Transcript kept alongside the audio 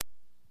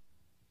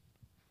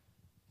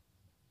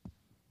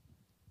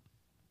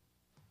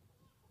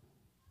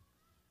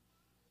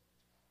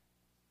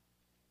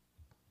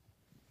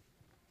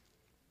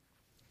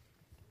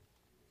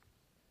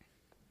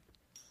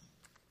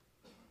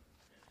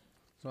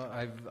So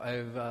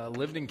I've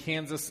lived in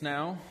Kansas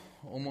now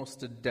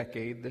almost a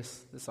decade.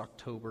 This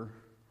October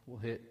will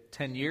hit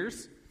 10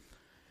 years.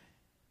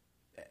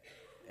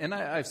 And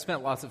I've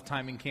spent lots of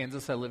time in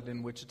Kansas. I lived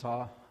in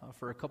Wichita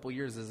for a couple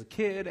years as a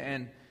kid,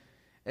 and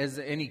as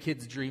any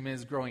kid's dream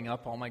is growing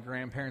up, all my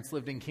grandparents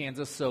lived in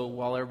Kansas, so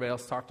while everybody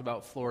else talked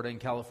about Florida and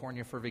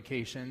California for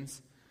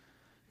vacations,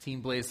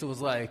 Team Blaze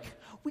was like,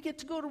 we get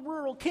to go to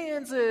rural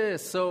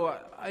Kansas. So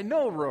I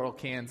know rural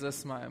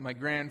Kansas. My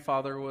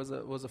grandfather was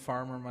a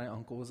farmer. My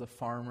uncle was a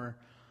farmer.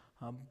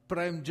 But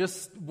I'm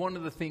just, one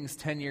of the things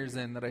 10 years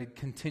in that I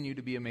continue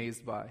to be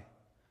amazed by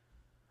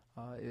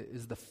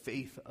is the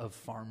faith of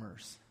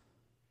farmers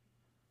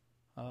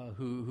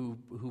who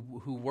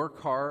work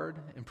hard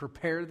and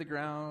prepare the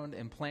ground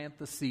and plant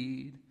the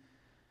seed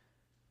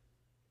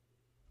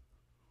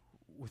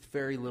with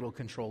very little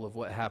control of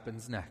what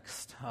happens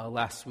next.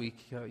 Last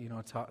week,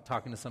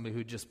 talking to somebody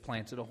who just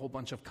planted a whole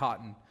bunch of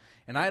cotton.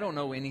 And I don't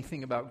know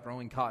anything about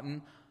growing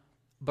cotton,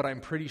 but I'm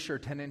pretty sure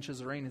 10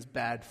 inches of rain is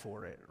bad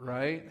for it,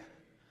 right?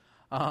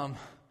 And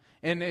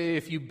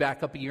if you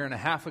back up a year and a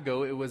half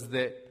ago, it was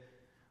that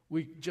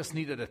we just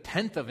needed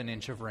 1/10 of an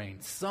inch of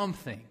rain,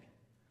 something.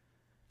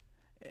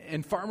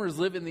 And farmers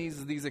live in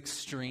these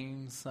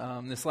extremes.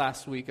 This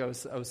last week, I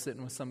was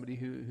sitting with somebody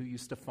who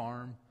used to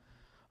farm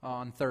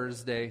on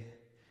Thursday,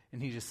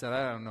 and he just said,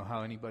 I don't know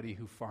how anybody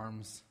who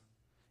farms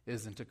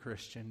isn't a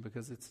Christian,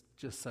 because it's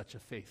just such a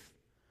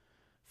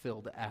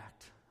faith-filled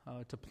act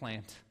to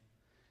plant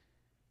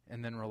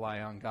and then rely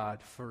on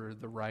God for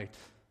the right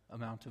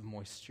amount of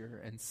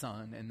moisture and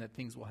sun, and that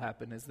things will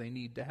happen as they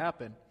need to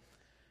happen.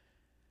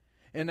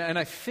 And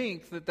I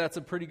think that that's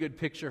a pretty good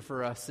picture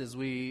for us as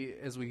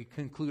we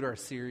conclude our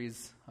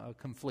series,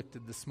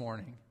 Conflicted, this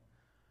morning.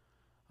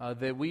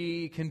 That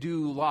we can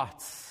do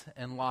lots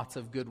and lots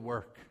of good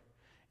work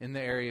in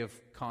the area of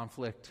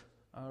conflict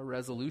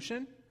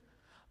resolution.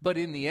 But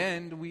in the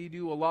end, we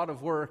do a lot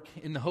of work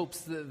in the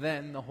hopes that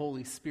then the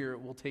Holy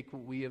Spirit will take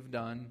what we have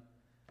done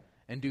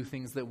and do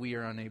things that we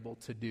are unable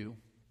to do.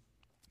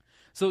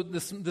 So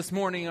this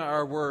morning,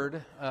 our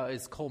word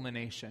is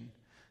culmination.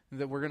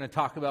 That we're going to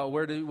talk about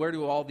where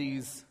do all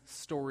these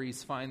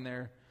stories find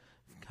their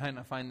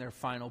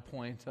final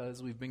point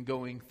as we've been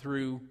going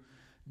through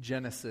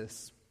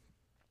Genesis.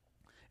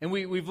 And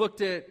we've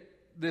looked at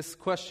this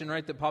question,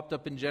 right, that popped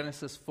up in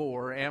Genesis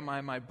 4, am I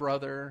my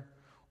brother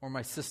or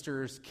my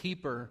sister's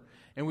keeper?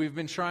 And we've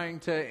been trying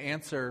to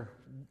answer,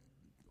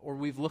 or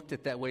we've looked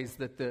at that ways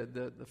that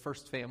the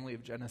first family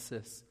of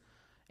Genesis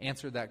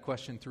answered that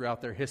question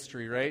throughout their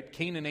history, right?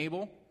 Cain and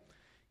Abel.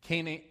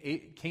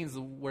 Cain's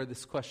where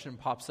this question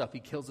pops up.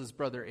 He kills his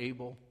brother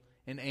Abel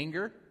in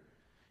anger,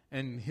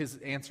 and his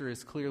answer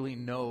is clearly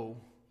no,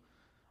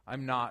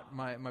 I'm not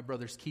my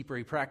brother's keeper.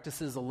 He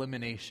practices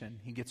elimination.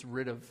 He gets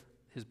rid of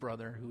his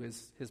brother, who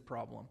is his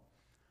problem.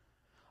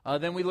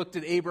 Then we looked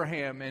at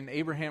Abraham, and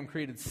Abraham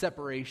created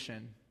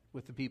separation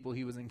with the people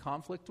he was in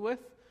conflict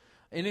with,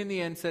 and in the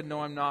end said,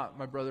 no, I'm not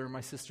my brother or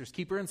my sister's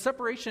keeper. And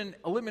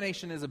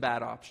elimination is a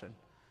bad option.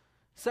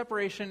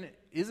 Separation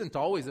isn't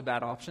always a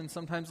bad option.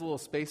 Sometimes a little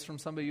space from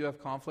somebody you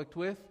have conflict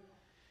with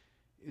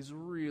is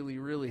really,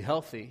 really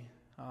healthy.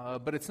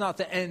 But it's not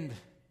the end.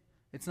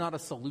 It's not a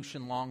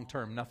solution long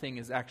term. Nothing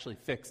is actually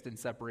fixed in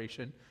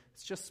separation.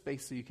 It's just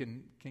space so you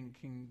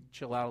can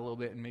chill out a little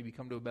bit and maybe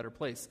come to a better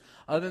place.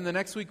 Then the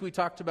next week we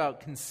talked about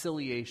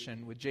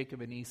conciliation with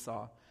Jacob and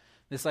Esau.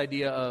 This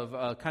idea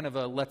of kind of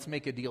a let's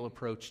make a deal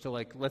approach to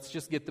let's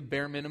just get the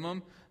bare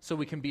minimum so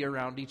we can be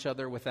around each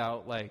other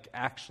without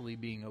actually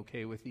being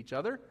okay with each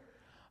other.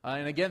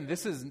 And again,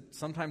 this is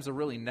sometimes a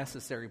really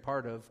necessary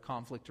part of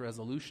conflict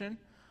resolution.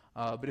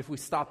 But if we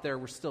stop there,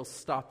 we're still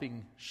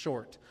stopping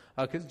short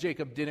because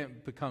Jacob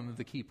didn't become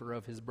the keeper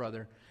of his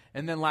brother.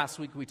 And then last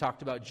week we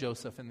talked about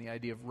Joseph and the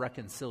idea of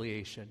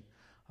reconciliation,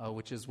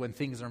 which is when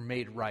things are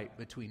made right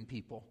between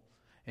people.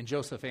 And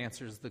Joseph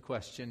answers the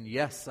question,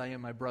 yes, I am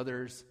my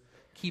brother's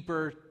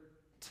keeper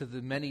to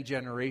the many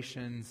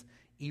generations,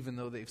 even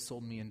though they've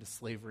sold me into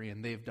slavery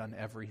and they've done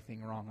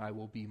everything wrong, I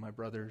will be my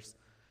brother's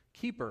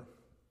keeper.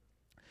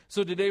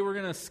 So today we're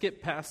going to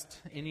skip past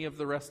any of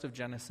the rest of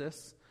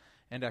Genesis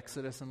and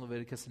Exodus and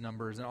Leviticus and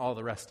Numbers and all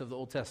the rest of the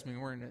Old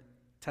Testament. We're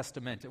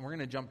going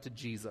to jump to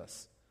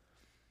Jesus.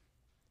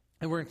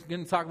 And we're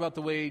going to talk about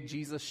the way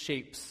Jesus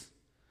shapes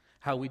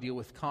how we deal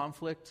with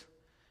conflict,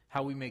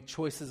 how we make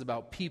choices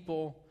about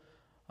people,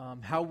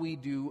 how we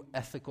do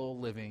ethical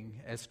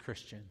living as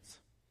Christians.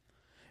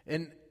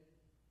 And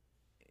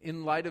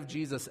in light of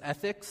Jesus'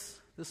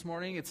 ethics this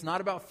morning, it's not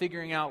about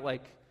figuring out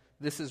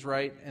this is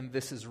right and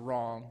this is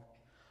wrong,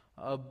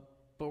 but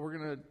we're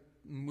going to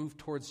move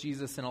towards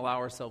Jesus and allow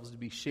ourselves to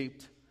be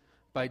shaped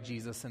by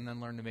Jesus and then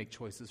learn to make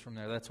choices from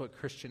there. That's what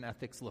Christian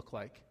ethics look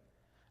like.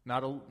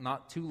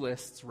 Not two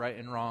lists, right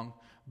and wrong,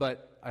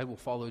 but I will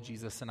follow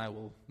Jesus and I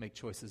will make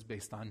choices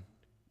based on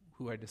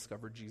who I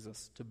discovered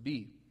Jesus to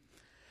be.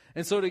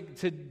 And so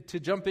to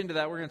jump into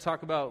that, we're going to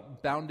talk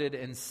about bounded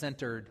and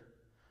centered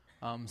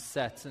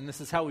sets. And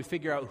this is how we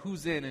figure out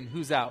who's in and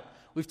who's out.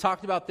 We've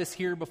talked about this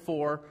here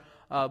before,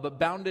 but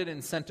bounded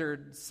and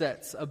centered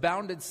sets. A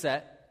bounded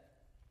set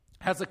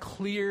has a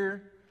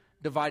clear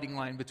dividing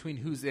line between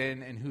who's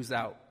in and who's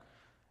out.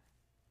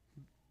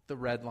 The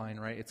red line,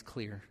 right? It's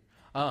clear.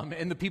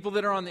 And the people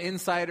that are on the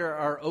inside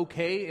are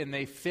okay, and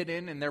they fit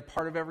in, and they're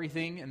part of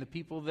everything. And the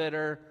people that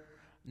are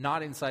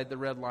not inside the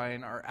red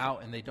line are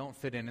out, and they don't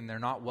fit in, and they're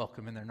not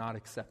welcome, and they're not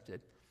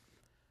accepted.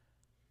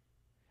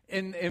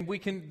 And we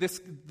can,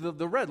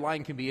 the red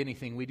line can be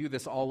anything. We do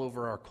this all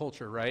over our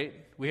culture, right?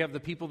 We have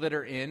the people that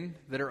are in,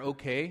 that are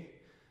okay.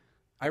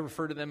 I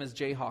refer to them as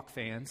Jayhawk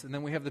fans. And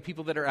then we have the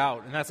people that are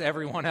out, and that's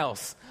everyone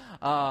else.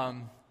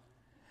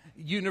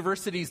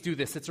 Universities do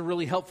this. It's a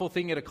really helpful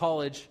thing at a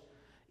college.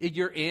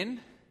 You're in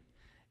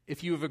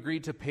if you have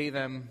agreed to pay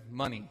them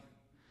money.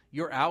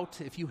 You're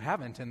out if you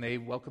haven't, and they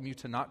welcome you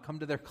to not come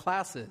to their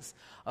classes.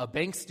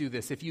 Banks do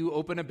this. If you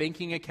open a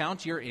banking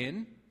account, you're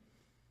in.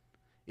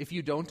 If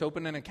you don't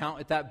open an account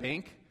at that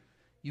bank,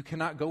 you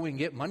cannot go and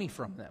get money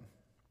from them.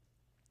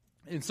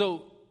 And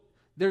so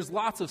there's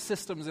lots of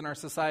systems in our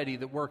society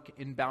that work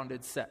in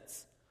bounded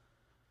sets.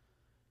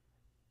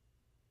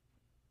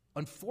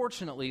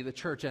 Unfortunately, the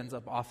church ends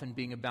up often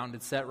being a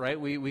bounded set, right?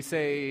 We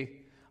say,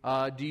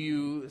 do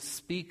you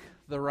speak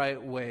the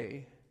right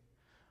way?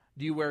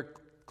 Do you wear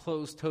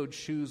closed-toed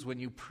shoes when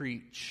you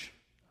preach?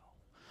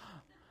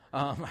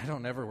 I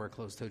don't ever wear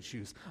closed-toed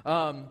shoes.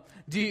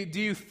 Do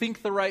you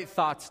think the right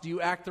thoughts? Do you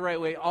act the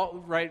right way?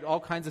 All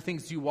kinds of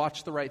things. Do you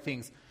watch the right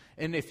things?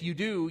 And if you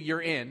do,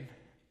 you're in.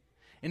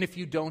 And if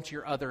you don't,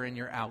 you're other and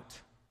you're out.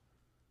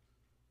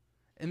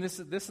 And this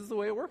is the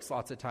way it works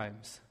lots of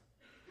times.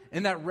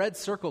 And that red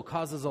circle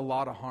causes a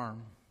lot of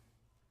harm.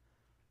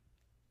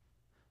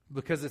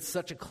 Because it's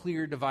such a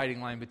clear dividing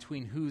line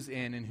between who's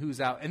in and who's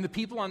out. And the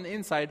people on the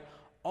inside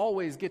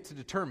always get to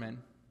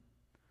determine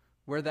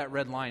where that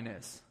red line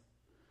is.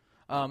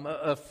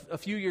 A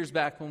few years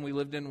back when we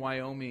lived in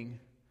Wyoming,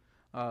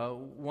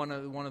 one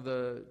of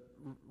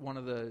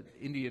the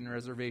Indian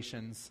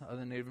reservations,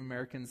 the Native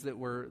Americans that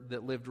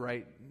lived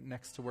right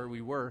next to where we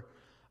were,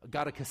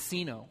 got a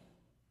casino,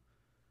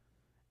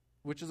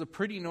 which is a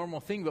pretty normal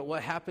thing. But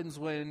what happens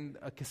when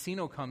a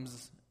casino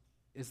comes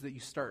is that you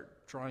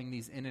start drawing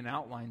these in and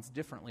out lines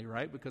differently,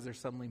 right? Because there's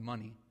suddenly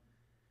money.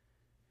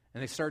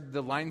 And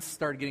the lines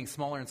started getting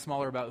smaller and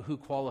smaller about who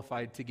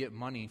qualified to get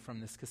money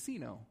from this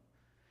casino.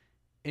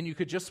 And you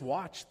could just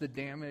watch the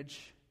damage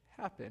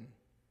happen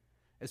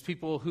as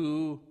people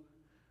who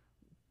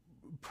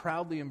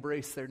proudly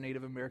embraced their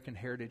Native American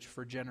heritage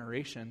for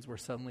generations were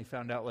suddenly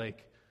found out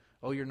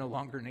oh, you're no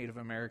longer Native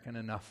American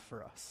enough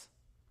for us.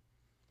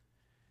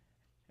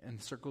 And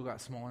the circle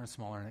got smaller and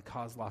smaller, and it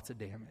caused lots of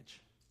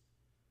damage.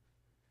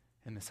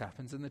 And this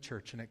happens in the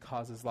church, and it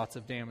causes lots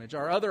of damage.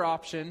 Our other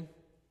option,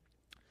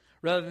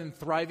 rather than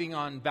thriving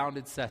on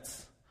bounded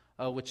sets,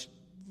 which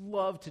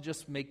love to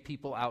just make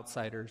people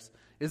outsiders,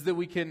 is that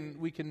we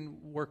can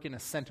work in a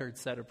centered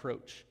set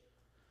approach.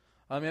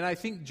 And I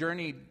think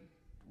Journey,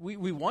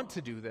 we want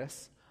to do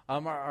this.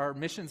 Our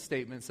mission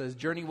statement says,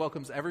 Journey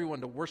welcomes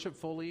everyone to worship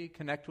fully,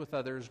 connect with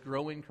others,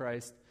 grow in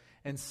Christ,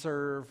 and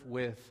serve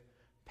with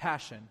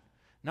passion.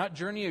 Not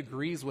Journey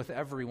agrees with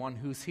everyone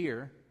who's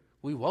here.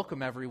 We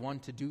welcome everyone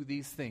to do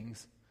these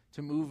things,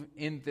 to move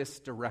in this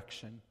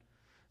direction.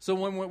 So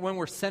when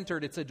we're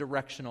centered, it's a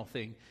directional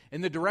thing.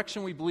 And the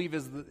direction we believe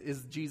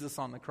is Jesus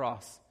on the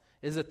cross,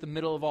 is at the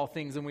middle of all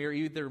things. And we are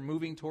either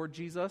moving toward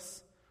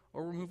Jesus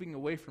or we're moving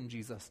away from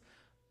Jesus.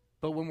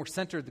 But when we're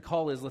centered, the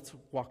call is let's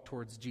walk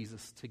towards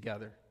Jesus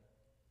together.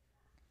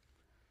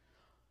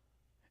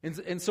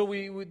 And so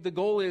the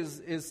goal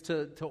is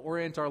to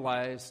orient our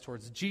lives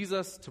towards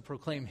Jesus, to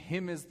proclaim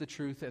Him as the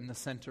truth and the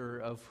center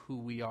of who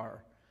we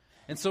are.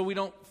 And so we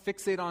don't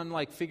fixate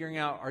on figuring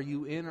out, are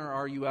you in or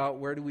are you out?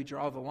 Where do we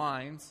draw the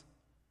lines?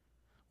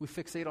 We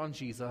fixate on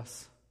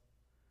Jesus,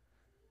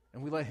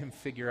 and we let Him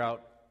figure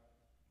out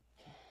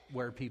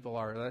where people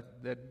are.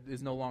 That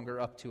is no longer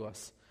up to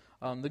us.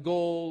 The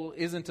goal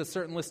isn't a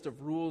certain list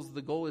of rules.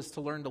 The goal is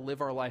to learn to live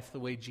our life the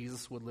way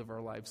Jesus would live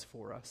our lives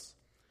for us.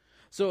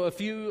 So a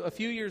few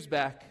years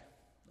back,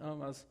 I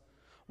was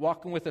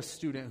walking with a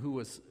student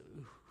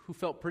who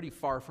felt pretty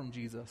far from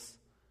Jesus.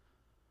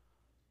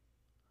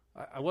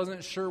 I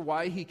wasn't sure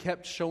why he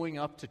kept showing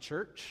up to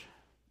church.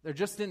 There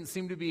just didn't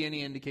seem to be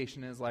any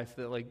indication in his life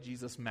that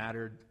Jesus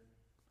mattered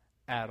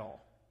at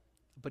all.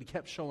 But he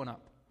kept showing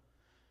up.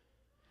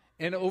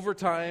 And over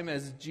time,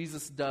 as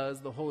Jesus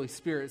does, the Holy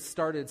Spirit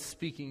started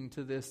speaking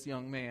to this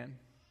young man.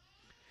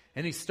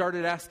 And he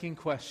started asking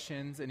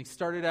questions, and he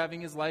started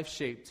having his life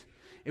shaped.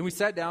 And we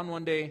sat down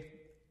one day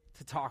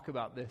to talk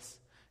about this.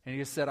 And he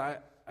just said, I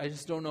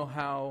just don't know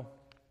how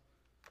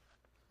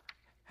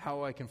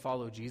I can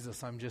follow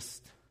Jesus.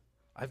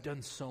 I've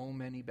done so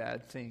many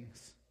bad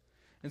things.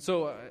 And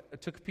so I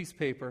took a piece of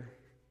paper,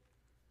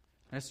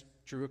 and I just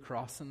drew a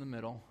cross in the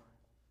middle.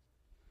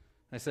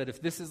 And I said,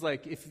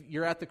 if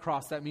you're at the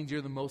cross, that means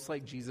you're the most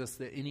like Jesus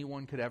that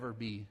anyone could ever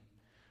be.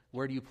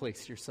 Where do you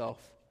place yourself?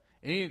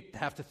 And he didn't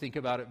have to think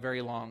about it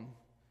very long.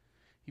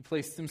 He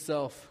placed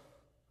himself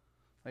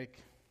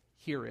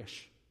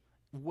here-ish,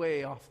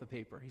 way off the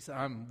paper. He said,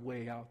 I'm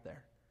way out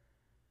there.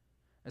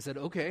 I said,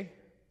 okay,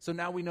 so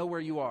now we know where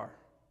you are.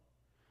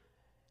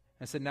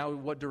 I said, now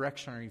what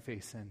direction are you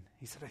facing?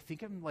 He said,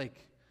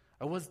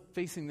 I was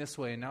facing this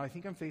way, and now I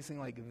think I'm facing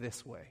like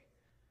this way.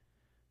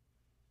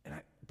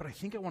 But I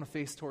think I want to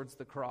face towards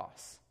the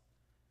cross.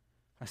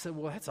 I said,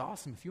 well, that's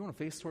awesome. If you want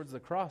to face towards the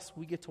cross,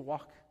 we get to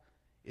walk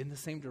in the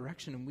same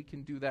direction, and we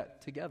can do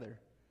that together.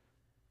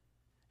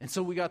 And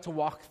so we got to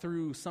walk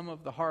through some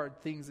of the hard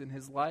things in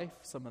his life,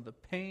 some of the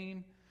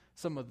pain,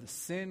 some of the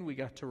sin. We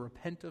got to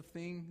repent of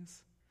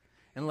things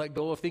and let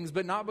go of things,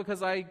 but not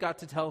because I got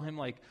to tell him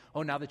like,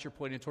 oh, now that you're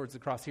pointing towards the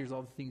cross, here's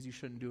all the things you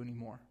shouldn't do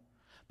anymore.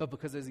 But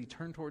because as he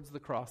turned towards the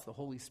cross, the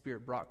Holy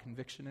Spirit brought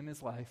conviction in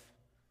his life,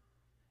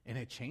 and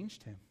it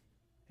changed him.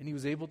 And he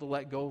was able to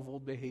let go of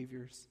old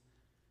behaviors.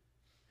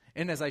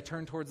 And as I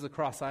turn towards the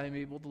cross, I am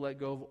able to let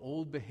go of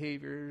old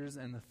behaviors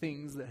and the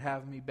things that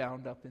have me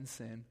bound up in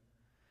sin.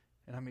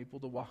 And I'm able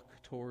to walk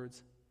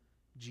towards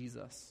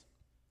Jesus.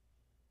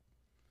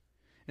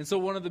 And so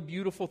one of the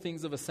beautiful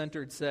things of a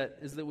centered set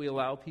is that we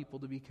allow people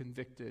to be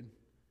convicted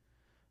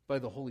by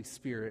the Holy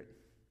Spirit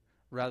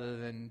rather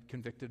than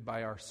convicted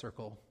by our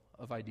circle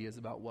of ideas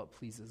about what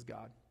pleases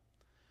God.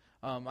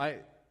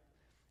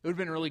 It would have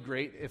been really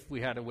great if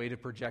we had a way to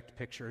project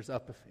pictures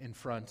up in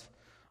front,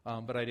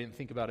 but I didn't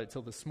think about it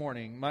till this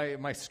morning. My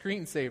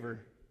screensaver,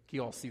 can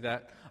you all see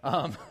that?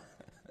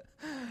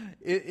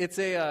 It's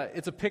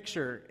a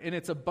picture, and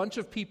it's a bunch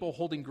of people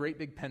holding great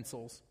big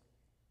pencils,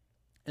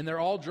 and they're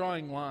all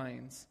drawing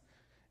lines.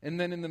 And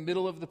then in the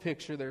middle of the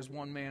picture, there's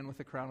one man with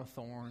a crown of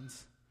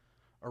thorns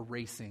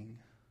erasing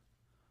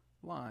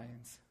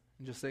lines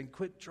and just saying,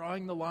 quit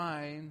drawing the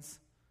lines.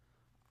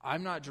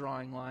 I'm not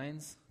drawing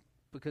lines,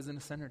 because in a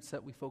centered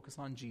set, we focus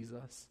on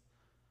Jesus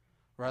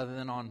rather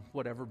than on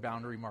whatever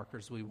boundary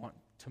markers we want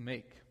to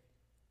make.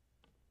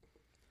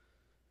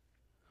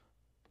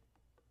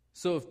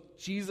 So if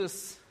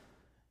Jesus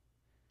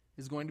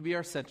is going to be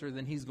our center,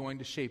 then he's going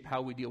to shape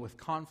how we deal with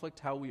conflict,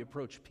 how we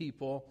approach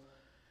people,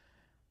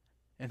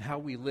 and how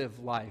we live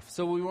life.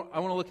 So I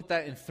want to look at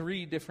that in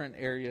 3 different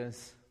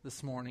areas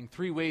this morning,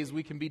 3 ways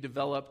we can be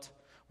developed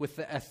with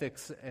the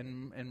ethics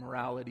and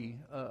morality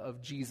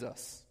of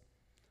Jesus.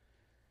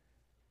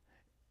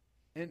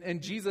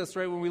 And Jesus,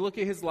 right, when we look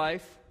at his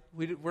life,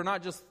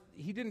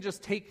 he didn't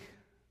just take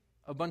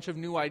a bunch of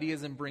new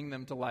ideas and bring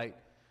them to light.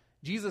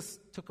 Jesus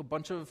took a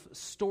bunch of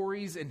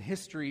stories and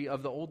history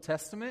of the Old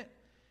Testament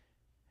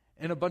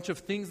and a bunch of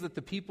things that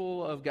the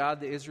people of God,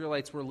 the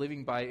Israelites, were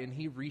living by, and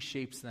he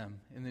reshapes them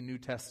in the New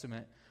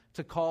Testament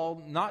to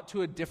call not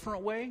to a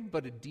different way,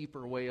 but a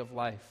deeper way of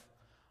life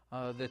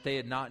that they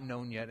had not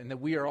known yet, and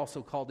that we are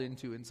also called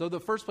into. And so the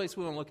first place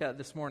we want to look at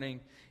this morning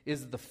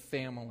is the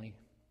family.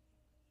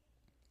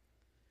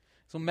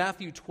 So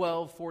Matthew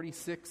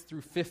 12:46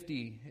 through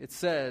 50, it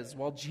says,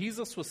 while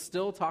Jesus was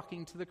still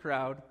talking to the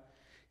crowd,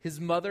 his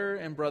mother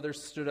and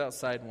brothers stood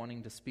outside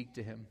wanting to speak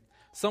to him.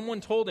 Someone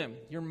told him,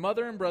 your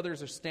mother and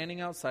brothers are standing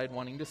outside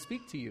wanting to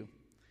speak to you.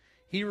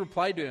 He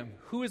replied to him,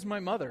 who is my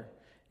mother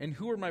and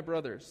who are my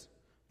brothers?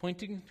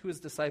 Pointing to his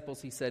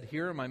disciples, he said,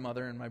 here are my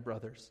mother and my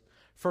brothers.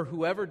 For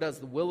whoever does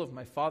the will of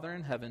my Father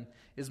in heaven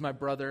is my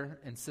brother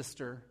and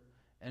sister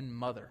and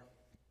mother.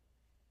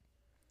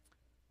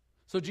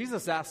 So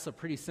Jesus asks a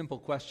pretty simple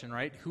question,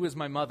 right? Who is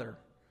my mother?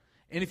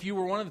 And if you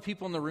were one of the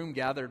people in the room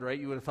gathered, right,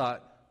 you would have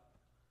thought,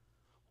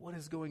 what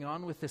is going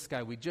on with this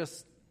guy?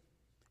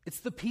 It's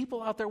the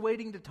people out there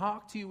waiting to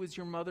talk to you as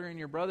your mother and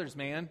your brothers,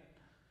 man.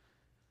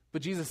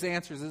 But Jesus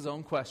answers his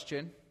own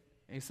question.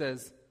 And he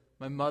says,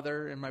 my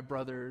mother and my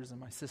brothers and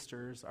my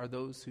sisters are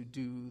those who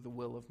do the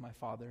will of my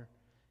Father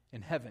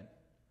in heaven.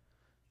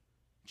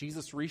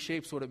 Jesus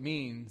reshapes what it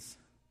means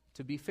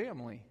to be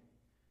family.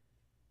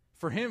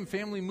 For him,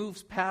 family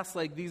moves past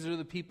like these are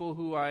the people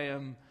who I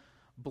am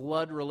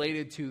blood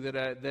related to,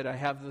 that I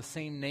have the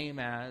same name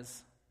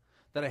as,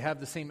 that I have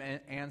the same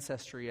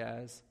ancestry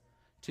as,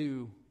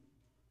 to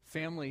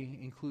family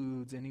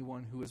includes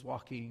anyone who is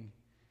walking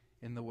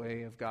in the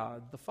way of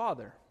God the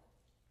Father.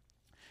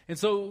 And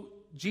so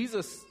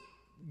Jesus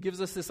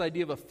gives us this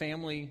idea of a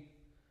family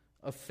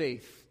of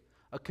faith,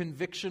 a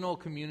convictional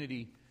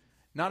community,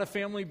 not a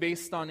family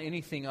based on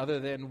anything other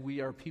than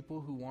we are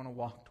people who want to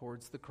walk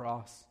towards the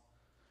cross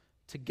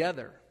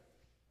together.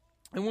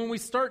 And when we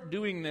start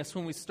doing this,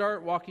 when we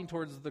start walking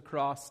towards the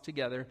cross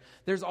together,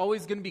 there's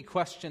always going to be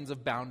questions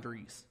of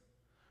boundaries,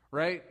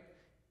 right?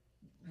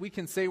 We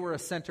can say we're a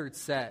centered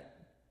set.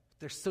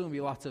 There's still going to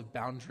be lots of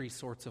boundary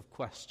sorts of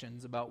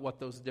questions about what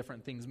those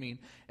different things mean.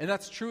 And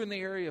that's true in the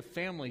area of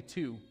family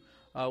too.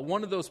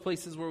 One of those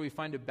places where we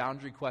find a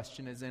boundary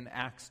question is in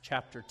Acts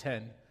chapter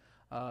 10.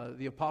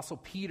 The Apostle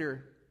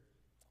Peter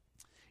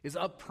is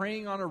up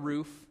praying on a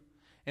roof,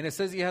 and it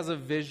says he has a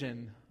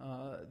vision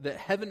that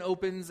heaven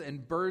opens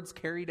and birds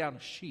carry down a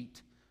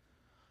sheet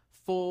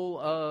full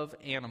of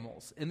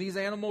animals. And these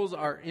animals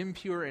are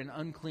impure and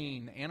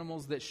unclean,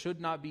 animals that should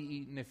not be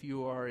eaten if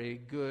you are a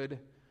good,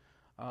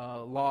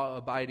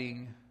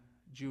 law-abiding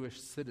Jewish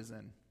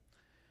citizen.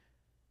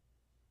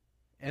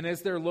 And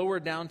as they're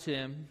lowered down to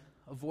him,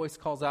 a voice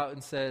calls out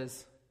and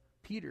says,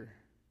 Peter,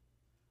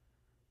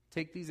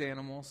 take these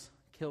animals,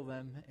 kill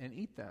them, and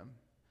eat them.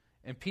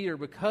 And Peter,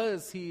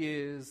 because he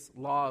is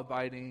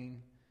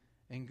law-abiding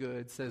and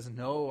good, says,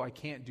 no, I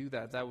can't do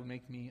that. That would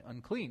make me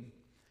unclean.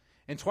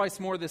 And twice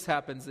more this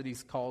happens, that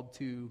he's called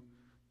to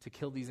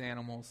kill these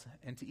animals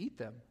and to eat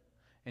them.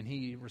 And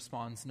he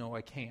responds, no,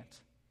 I can't.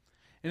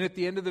 And at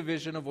the end of the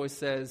vision, a voice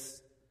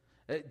says,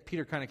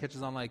 Peter kind of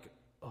catches on like,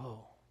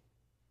 oh,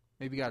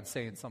 maybe God's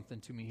saying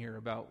something to me here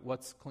about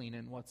what's clean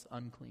and what's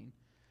unclean.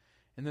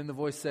 And then the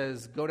voice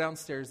says, go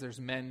downstairs, there's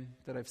men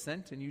that I've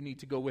sent, and you need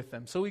to go with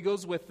them. So he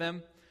goes with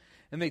them,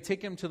 and they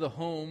take him to the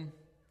home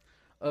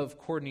of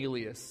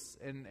Cornelius.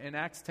 And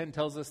Acts 10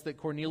 tells us that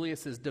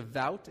Cornelius is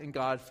devout and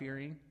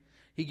God-fearing.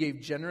 He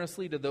gave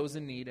generously to those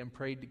in need and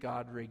prayed to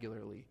God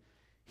regularly.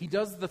 He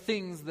does the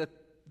things that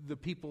the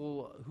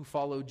people who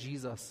follow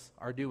Jesus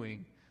are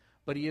doing,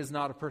 but he is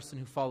not a person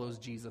who follows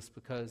Jesus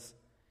because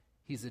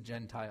he's a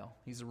Gentile.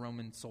 He's a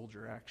Roman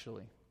soldier,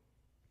 actually.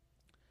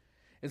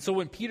 And so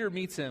when Peter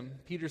meets him,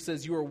 Peter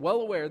says, you are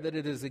well aware that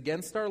it is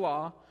against our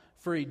law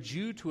for a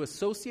Jew to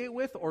associate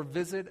with or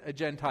visit a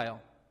Gentile.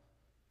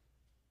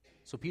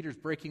 So Peter's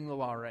breaking the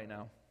law right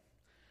now.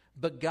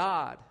 But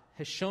God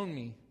has shown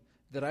me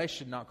that I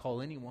should not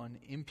call anyone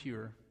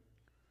impure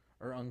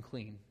or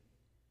unclean.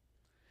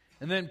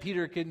 And then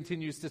Peter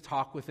continues to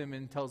talk with him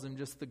and tells him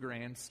just the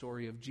grand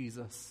story of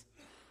Jesus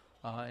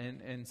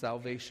and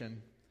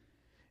salvation.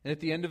 And at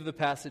the end of the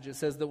passage, it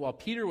says that while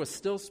Peter was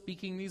still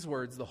speaking these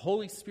words, the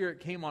Holy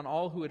Spirit came on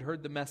all who had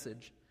heard the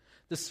message.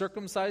 The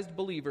circumcised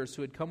believers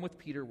who had come with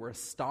Peter were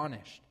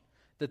astonished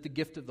that the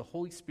gift of the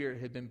Holy Spirit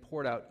had been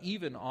poured out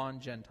even on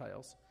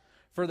Gentiles.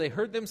 For they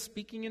heard them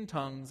speaking in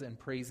tongues and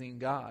praising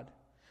God.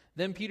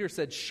 Then Peter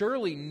said,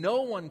 surely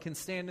no one can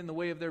stand in the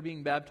way of their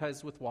being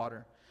baptized with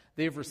water.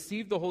 They have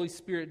received the Holy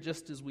Spirit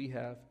just as we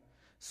have.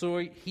 So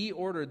he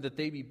ordered that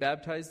they be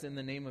baptized in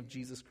the name of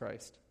Jesus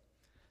Christ.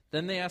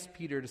 Then they asked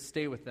Peter to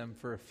stay with them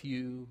for a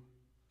few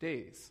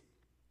days.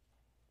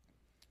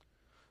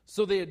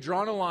 So they had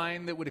drawn a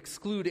line that would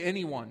exclude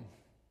anyone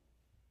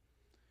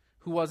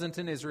who wasn't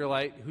an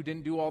Israelite, who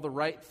didn't do all the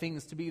right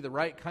things to be the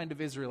right kind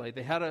of Israelite.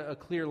 They had a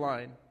clear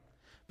line.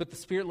 But the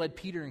Spirit led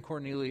Peter and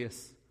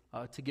Cornelius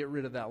to get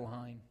rid of that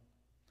line.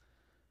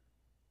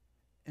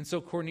 And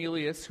so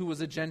Cornelius, who was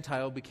a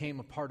Gentile,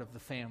 became a part of the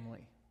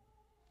family.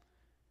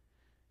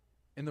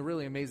 And the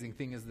really amazing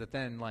thing is that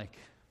then, like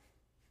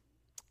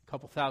a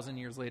couple thousand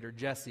years later,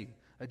 Jesse,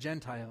 a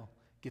Gentile,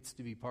 gets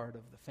to be part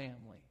of the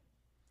family.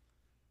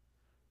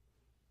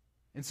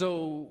 And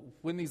so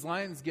when these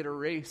lines get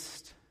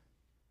erased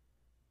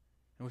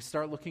and we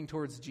start looking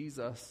towards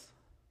Jesus,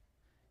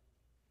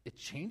 it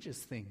changes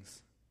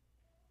things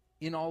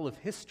in all of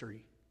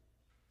history.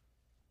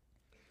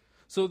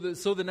 So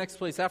the next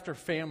place after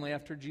family,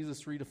 after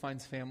Jesus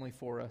redefines family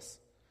for us,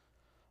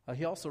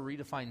 he also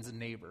redefines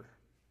neighbor.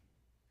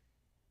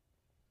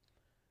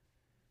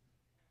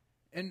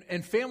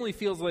 And family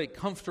feels like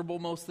comfortable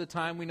most of the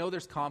time. We know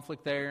there's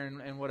conflict there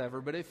and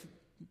whatever, but if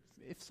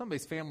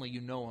somebody's family,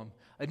 you know them.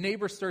 A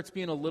neighbor starts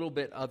being a little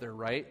bit other,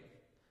 right?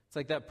 It's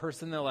like that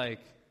person that, like,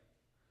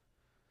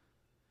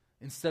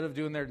 instead of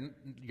doing their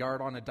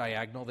yard on a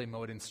diagonal, they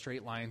mow it in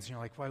straight lines. And you're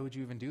like, why would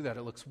you even do that?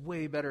 It looks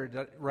way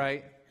better,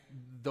 right?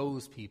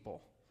 Those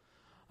people.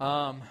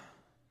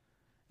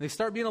 They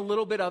start being a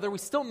little bit other. We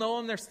still know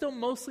them. They're still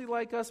mostly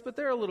like us, but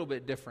they're a little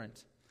bit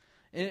different.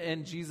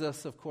 And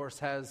Jesus, of course,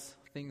 has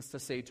things to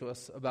say to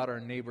us about our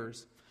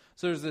neighbors.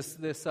 So there's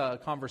this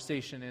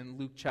conversation in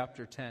Luke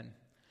chapter 10.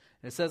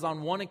 And it says,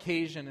 on one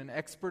occasion, an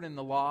expert in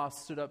the law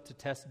stood up to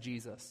test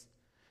Jesus.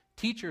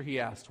 Teacher, he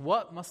asked,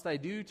 what must I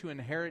do to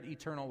inherit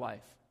eternal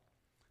life?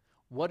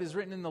 What is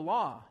written in the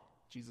law?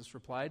 Jesus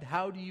replied,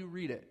 how do you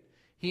read it?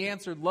 He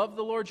answered, love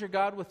the Lord your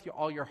God with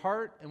all your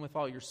heart and with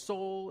all your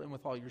soul and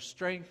with all your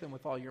strength and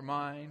with all your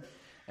mind,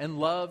 and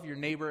love your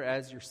neighbor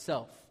as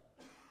yourself.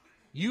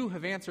 You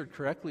have answered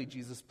correctly,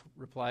 Jesus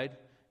replied.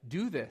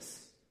 Do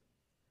this,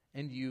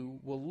 and you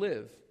will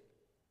live.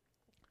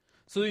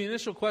 So the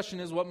initial question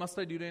is, what must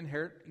I do to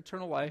inherit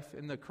eternal life?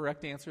 And the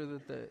correct answer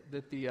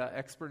that the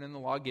expert in the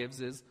law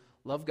gives is,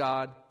 love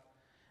God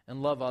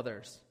and love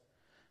others.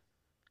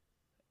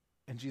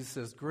 And Jesus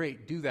says,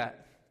 great, do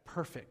that.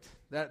 Perfect.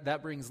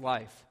 That brings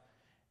life.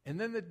 And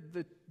then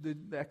the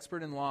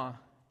expert in law,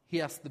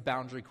 he asks the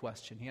boundary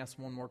question. He asks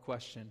one more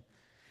question.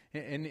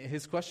 And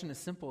his question is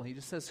simple. He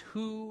just says,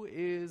 who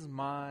is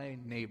my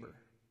neighbor?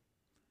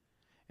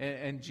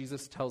 And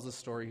Jesus tells a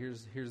story.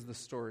 Here's the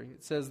story.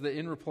 It says that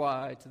in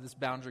reply to this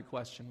boundary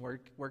question,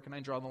 where can I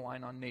draw the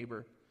line on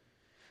neighbor?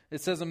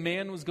 It says, a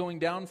man was going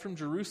down from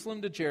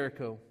Jerusalem to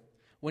Jericho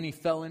when he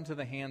fell into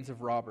the hands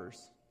of robbers.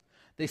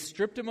 They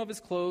stripped him of his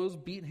clothes,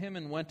 beat him,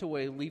 and went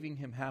away, leaving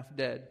him half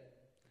dead.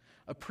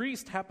 A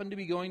priest happened to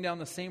be going down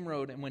the same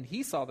road, and when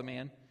he saw the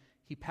man,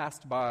 he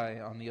passed by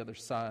on the other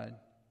side.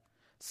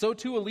 So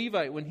too a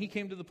Levite, when he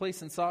came to the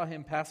place and saw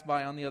him, passed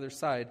by on the other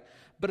side.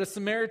 But a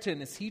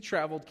Samaritan, as he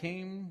traveled,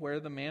 came where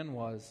the man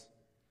was.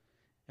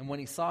 And when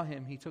he saw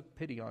him, he took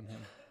pity on him.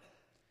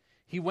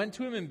 He went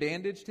to him and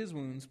bandaged his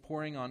wounds,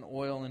 pouring on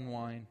oil and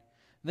wine.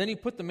 Then he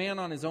put the man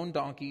on his own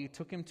donkey,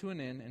 took him to an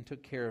inn, and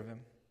took care of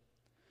him.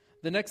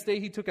 The next day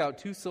he took out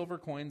 2 silver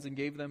coins and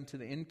gave them to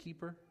the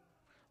innkeeper.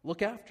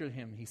 "Look after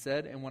him," he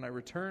said, "and when I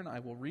return, I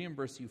will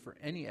reimburse you for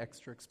any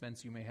extra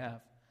expense you may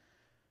have."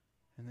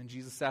 And then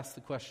Jesus asked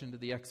the question to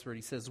the expert.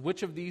 He says,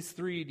 "Which of these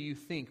 3 do you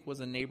think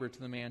was a neighbor to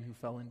the man who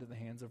fell into the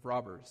hands of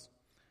robbers?"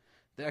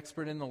 The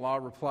expert in the law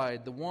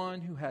replied, "The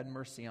one who had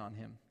mercy on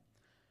him."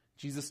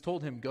 Jesus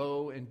told him,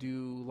 "Go and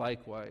do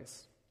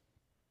likewise."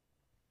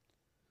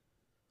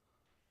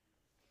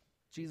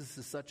 Jesus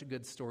is such a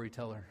good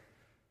storyteller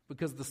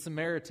because the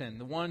Samaritan,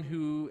 the one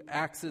who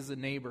acts as a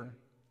neighbor,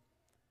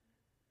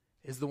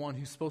 is the one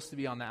who's supposed to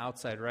be on the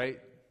outside,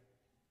 right?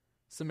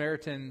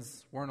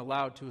 Samaritans weren't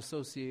allowed to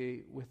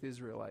associate with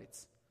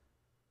Israelites.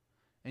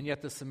 And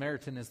yet the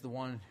Samaritan is the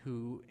one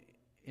who,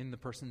 in the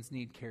person's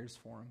need, cares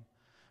for him.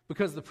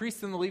 Because the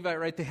priest and the Levite,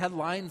 right, they had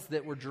lines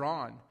that were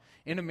drawn.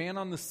 And a man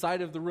on the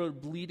side of the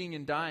road bleeding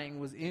and dying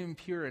was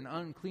impure and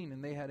unclean,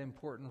 and they had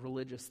important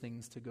religious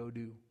things to go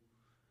do.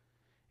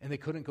 And they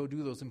couldn't go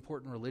do those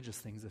important religious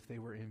things if they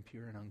were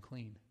impure and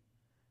unclean.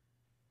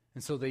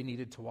 And so they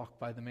needed to walk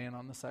by the man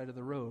on the side of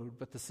the road.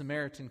 But the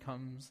Samaritan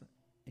comes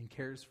and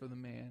cares for the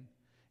man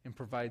and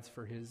provides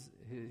for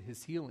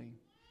his healing.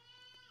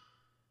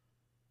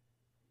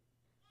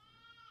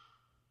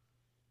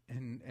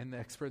 And the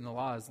expert in the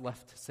law is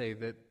left to say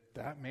that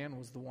that man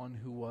was the one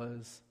who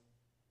was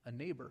a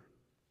neighbor.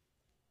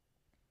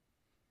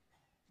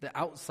 The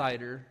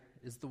outsider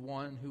is the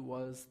one who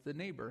was the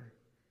neighbor.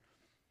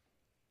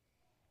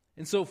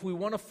 And so if we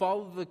want to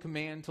follow the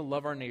command to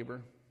love our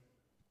neighbor,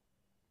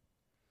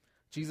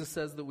 Jesus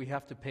says that we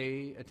have to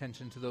pay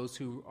attention to those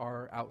who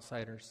are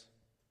outsiders.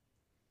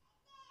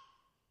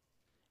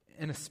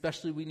 And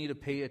especially we need to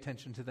pay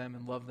attention to them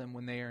and love them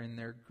when they are in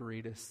their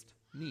greatest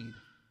need.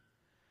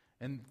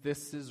 And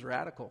this is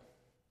radical.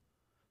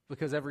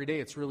 Because every day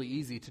it's really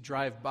easy to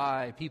drive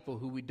by people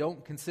who we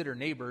don't consider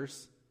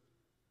neighbors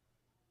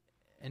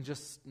and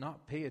just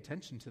not pay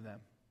attention to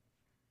them.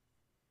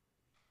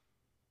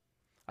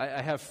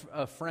 I have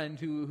a friend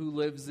who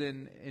lives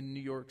in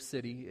New York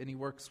City, and he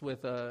works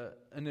with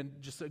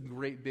just a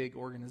great big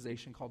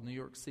organization called New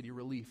York City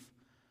Relief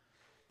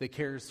that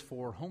cares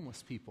for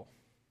homeless people.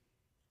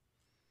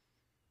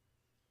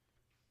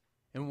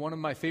 And one of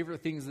my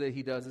favorite things that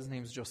he does, his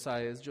name's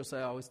Josiah, is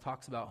Josiah always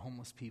talks about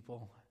homeless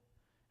people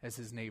as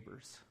his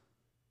neighbors.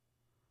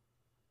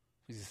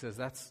 Because he says,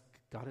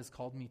 God has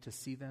called me to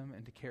see them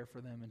and to care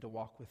for them and to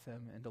walk with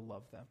them and to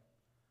love them.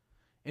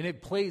 And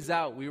it plays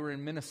out. We were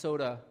in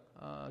Minnesota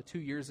 2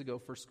 years ago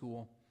for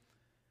school.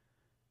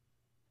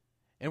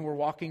 And we're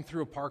walking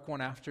through a park one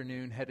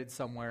afternoon, headed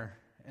somewhere,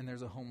 and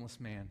there's a homeless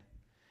man.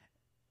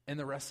 And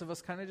the rest of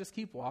us kind of just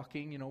keep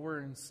walking. You know,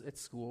 we're at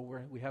school,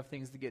 we have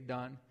things to get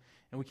done.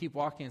 And we keep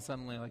walking, and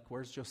suddenly,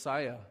 where's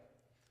Josiah?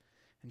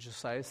 And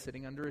Josiah's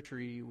sitting under a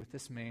tree with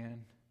this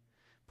man,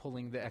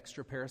 pulling the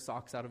extra pair of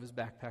socks out of his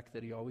backpack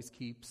that he always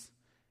keeps,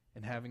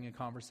 and having a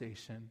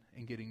conversation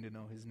and getting to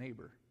know his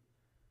neighbor.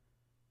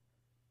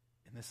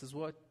 And this is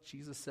what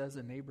Jesus says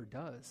a neighbor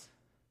does,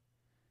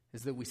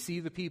 is that we see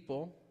the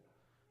people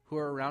who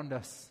are around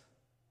us,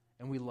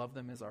 and we love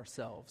them as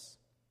ourselves.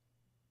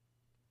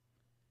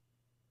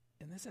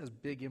 And this has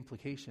big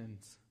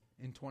implications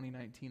in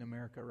 2019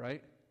 America,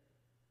 right?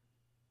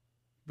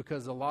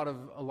 Because a lot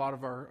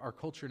of our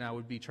culture now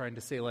would be trying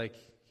to say,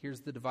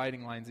 here's the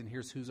dividing lines, and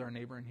here's who's our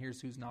neighbor, and here's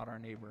who's not our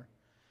neighbor.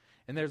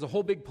 And there's a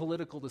whole big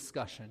political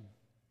discussion.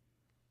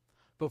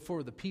 But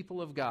for the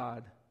people of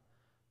God,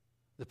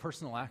 the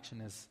personal action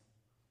is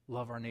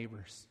love our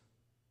neighbors.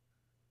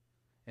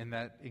 And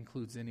that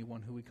includes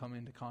anyone who we come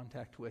into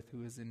contact with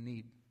who is in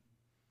need.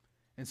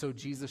 And so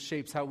Jesus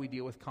shapes how we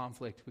deal with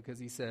conflict because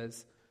he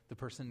says, the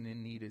person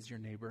in need is your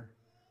neighbor.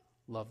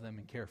 Love them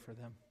and care for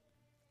them.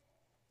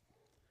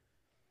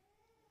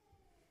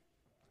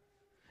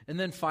 And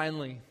then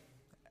finally,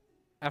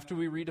 after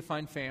we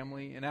redefine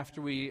family and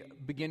after we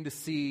begin to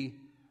see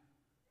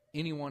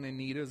anyone in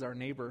need as our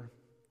neighbor,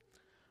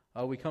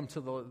 we come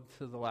to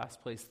the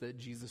last place that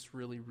Jesus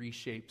really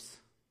reshapes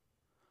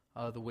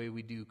the way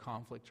we do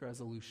conflict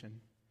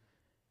resolution.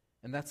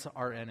 And that's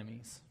our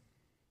enemies.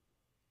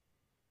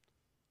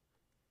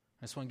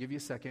 I just want to give you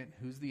a second.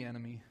 Who's the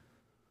enemy?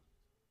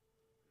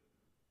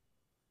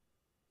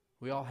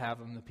 We all have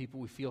them, the people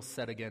we feel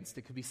set against.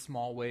 It could be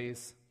small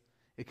ways.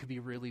 It could be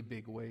really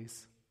big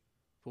ways.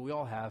 But we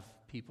all have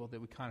people that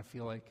we kind of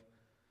feel like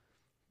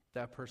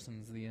that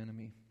person's the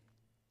enemy.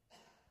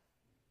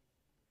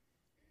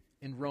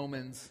 In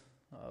Romans,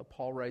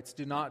 Paul writes,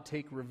 "Do not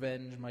take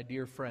revenge, my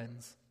dear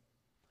friends,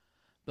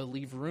 but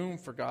leave room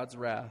for God's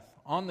wrath.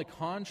 On the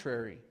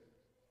contrary,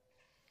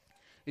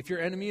 if your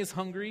enemy is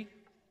hungry,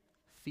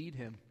 feed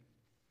him.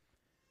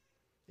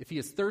 If he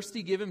is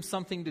thirsty, give him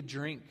something to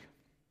drink.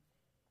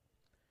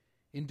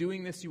 In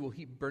doing this, you will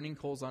heap burning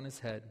coals on his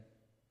head.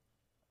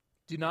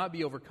 Do not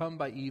be overcome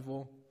by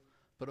evil,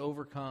 but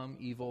overcome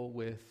evil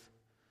with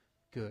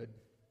good."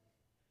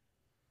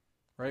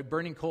 Right?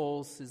 Burning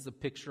coals is a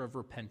picture of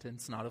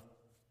repentance, not of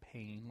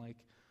pain.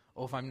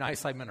 If I'm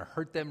nice, I'm going to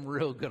hurt them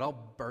real good.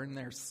 I'll burn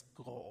their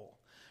skull.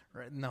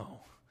 Right?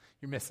 No.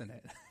 you're missing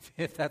it.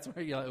 If that's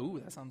where you're like, ooh,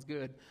 that sounds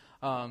good.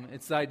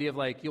 It's the idea of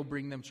like you'll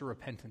bring them to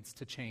repentance,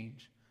 to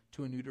change,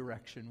 to a new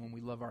direction when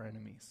we love our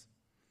enemies.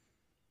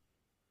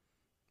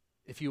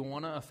 If you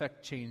want to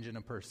affect change in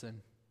a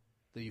person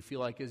that you feel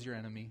like is your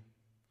enemy,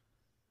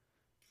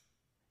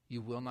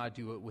 you will not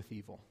do it with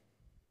evil.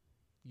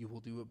 You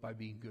will do it by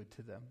being good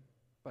to them,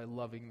 by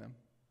loving them.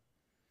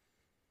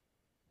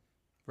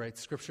 Right?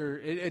 Scripture,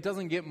 it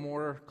doesn't get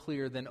more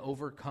clear than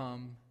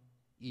overcome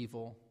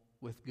evil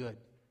with good.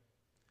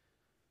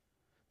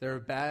 There are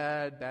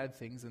bad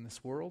things in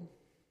this world,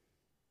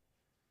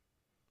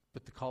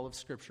 but the call of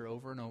Scripture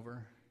over and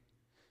over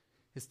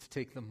is to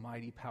take the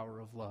mighty power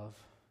of love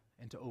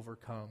and to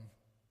overcome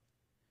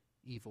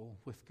evil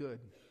with good,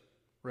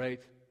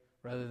 right?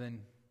 Rather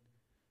than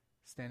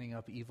standing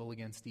up evil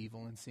against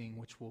evil and seeing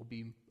which will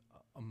be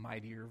a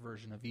mightier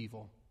version of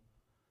evil.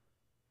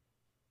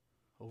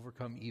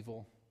 Overcome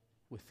evil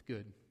with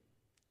good.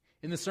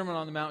 In the Sermon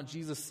on the Mount,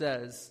 Jesus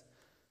says,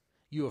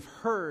 "You have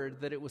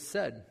heard that it was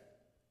said,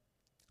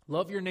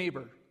 'Love your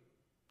neighbor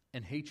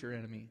and hate your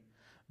enemy.'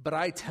 But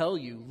I tell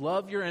you,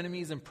 love your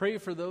enemies and pray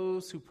for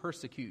those who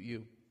persecute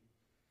you,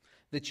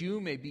 that you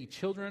may be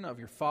children of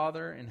your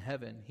Father in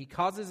heaven. He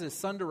causes his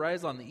sun to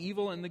rise on the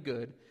evil and the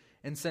good,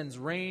 and sends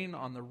rain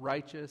on the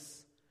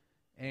righteous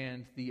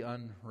and the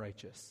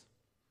unrighteous."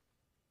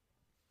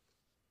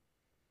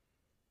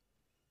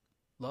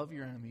 Love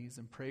your enemies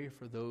and pray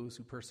for those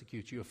who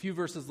persecute you. A few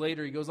verses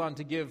later, he goes on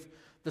to give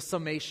the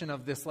summation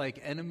of this like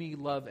enemy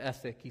love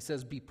ethic. He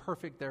says, "Be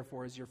perfect,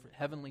 therefore, as your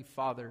heavenly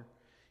Father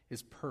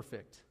is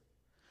perfect."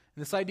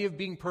 And this idea of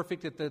being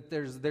perfect, that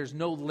there's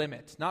no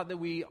limit. Not that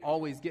we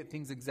always get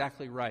things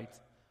exactly right,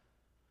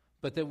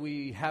 but that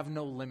we have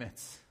no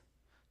limits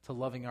to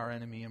loving our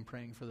enemy and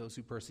praying for those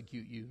who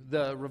persecute you.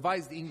 The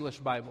Revised English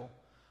Bible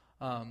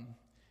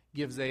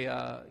gives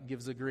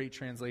a great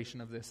translation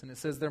of this, and it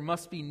says, "There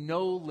must be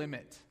no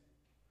limit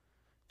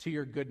to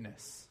your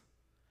goodness,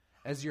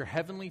 as your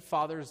heavenly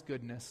Father's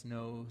goodness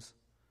knows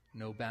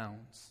no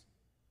bounds."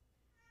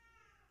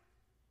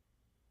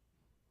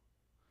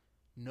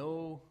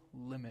 No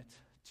limit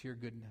to your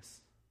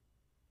goodness,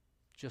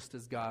 just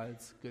as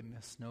God's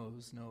goodness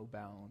knows no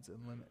bounds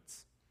and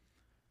limits.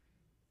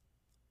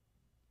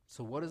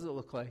 So what does it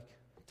look like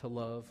to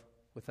love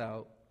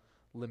without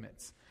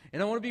limits?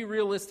 And I want to be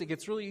realistic.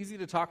 It's really easy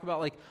to talk about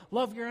like,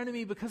 love your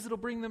enemy because it'll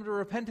bring them to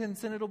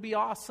repentance and it'll be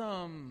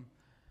awesome.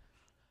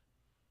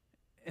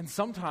 And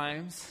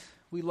sometimes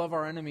we love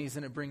our enemies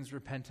and it brings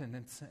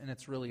repentance and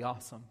it's really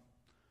awesome.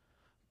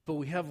 But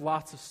we have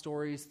lots of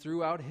stories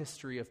throughout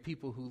history of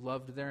people who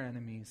loved their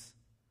enemies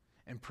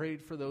and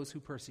prayed for those who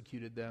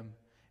persecuted them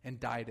and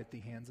died at the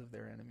hands of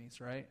their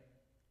enemies, right?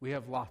 We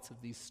have lots of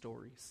these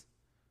stories.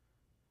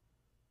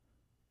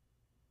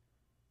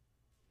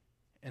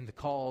 And the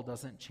call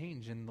doesn't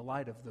change in the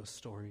light of those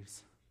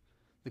stories.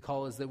 The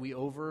call is that we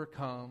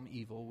overcome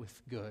evil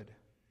with good,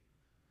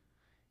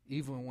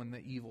 even when the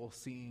evil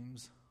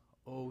seems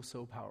oh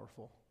so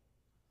powerful.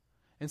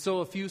 And so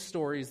a few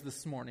stories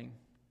this morning.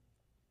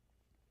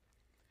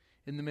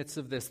 In the midst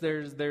of this,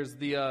 there's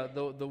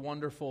the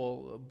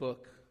wonderful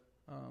book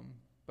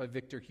by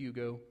Victor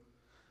Hugo,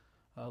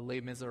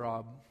 Les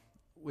Miserables,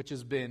 which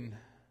has been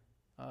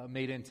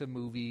made into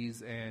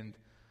movies and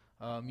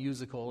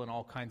musical and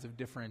all kinds of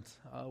different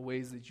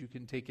ways that you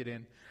can take it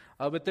in.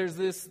 But there's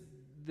this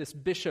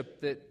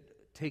bishop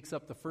that takes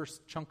up the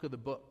first chunk of the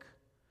book.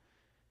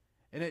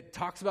 And it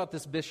talks about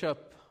this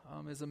bishop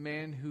as a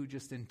man who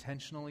just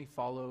intentionally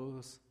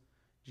follows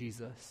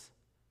Jesus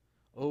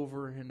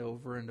over and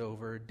over and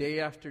over,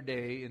 day after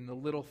day, in the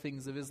little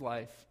things of his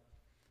life.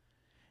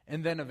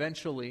 And then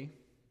eventually,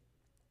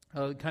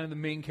 kind of the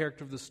main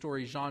character of the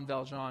story, Jean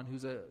Valjean,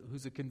 who's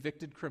a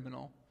convicted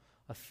criminal,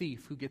 a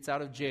thief who gets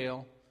out of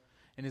jail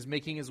and is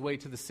making his way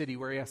to the city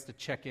where he has to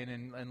check in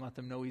and let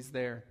them know he's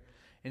there.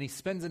 And he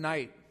spends a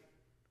night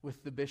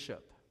with the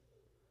bishop.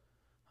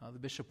 The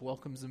bishop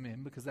welcomes him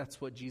in because that's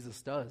what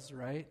Jesus does,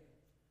 right?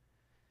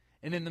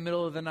 And in the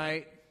middle of the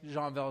night,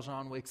 Jean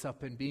Valjean wakes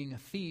up, and being a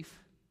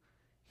thief,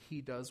 he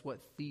does what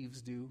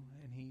thieves do,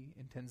 and he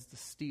intends to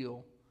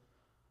steal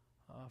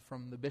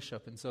from the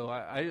bishop. And so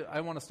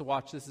I want us to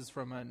watch. This is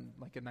from a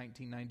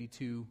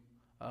 1992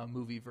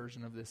 movie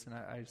version of this, and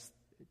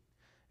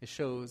it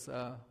shows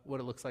what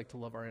it looks like to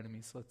love our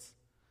enemies. So let's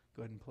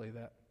go ahead and play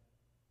that.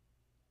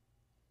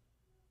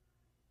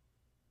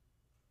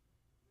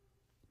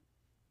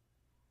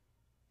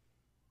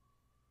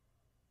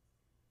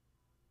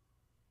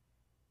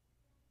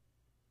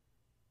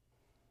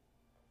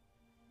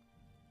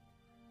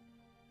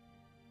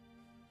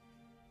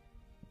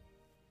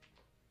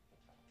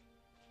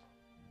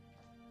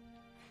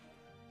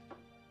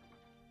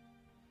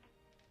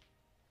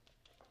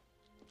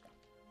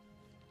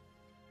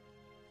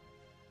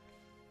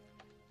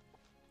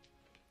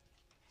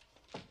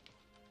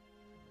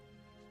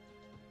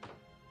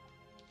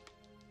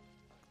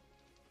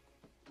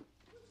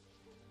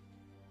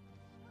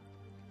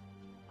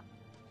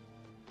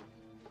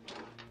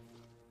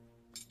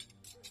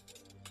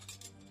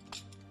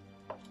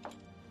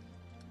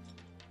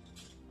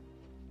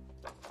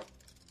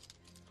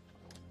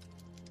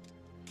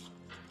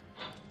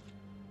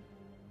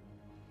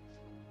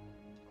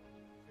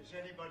 Is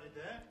anybody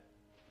there?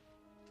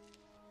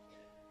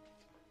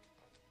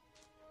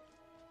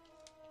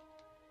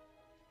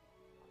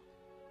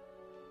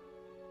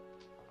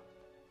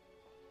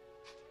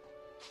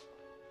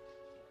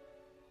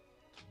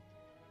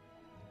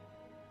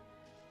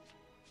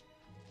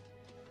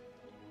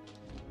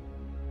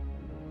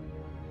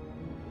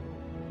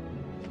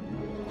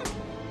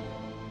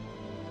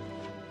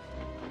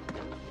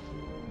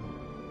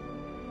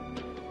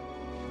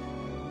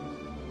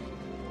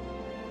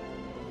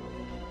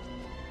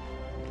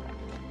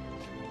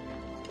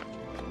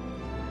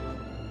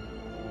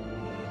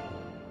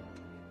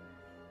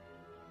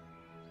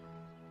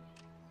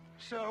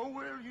 So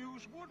we'll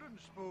use wooden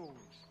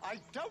spoons. I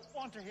don't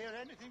want to hear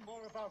anything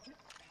more about it.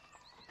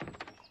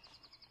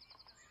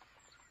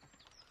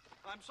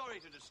 I'm sorry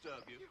to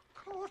disturb you. You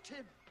caught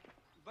him.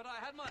 But I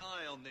had my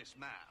eye on this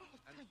man. Oh,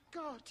 thank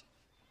God.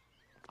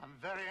 I'm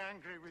very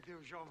angry with you,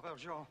 Jean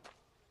Valjean.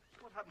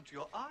 What happened to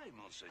your eye,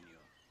 Monseigneur?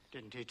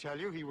 Didn't he tell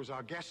you he was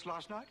our guest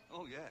last night?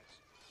 Oh, yes.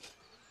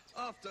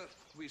 After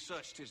we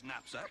searched his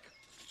knapsack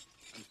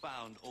and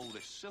found all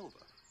this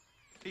silver,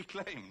 he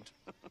claimed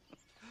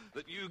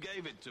that you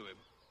gave it to him.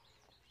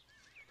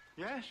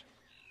 Yes.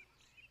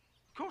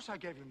 Of course I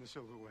gave him the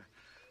silverware.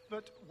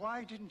 But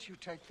why didn't you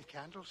take the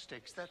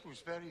candlesticks? That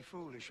was very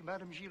foolish.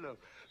 Madame Gillot,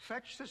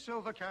 fetch the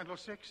silver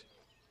candlesticks.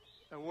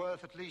 They're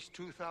worth at least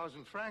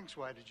 2,000 francs.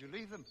 Why did you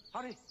leave them?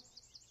 Hurry.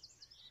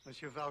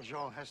 Monsieur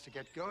Valjean has to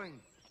get going.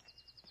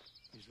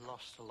 He's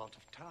lost a lot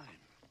of time.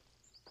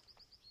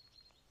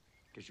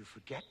 Did you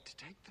forget to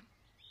take them?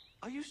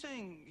 Are you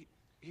saying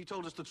he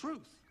told us the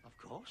truth? Of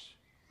course.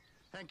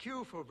 Thank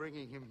you for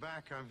bringing him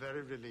back. I'm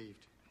very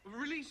relieved.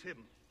 Release him.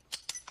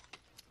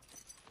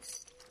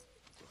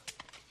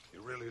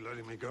 You're really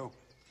letting me go?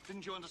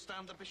 Didn't you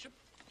understand the bishop?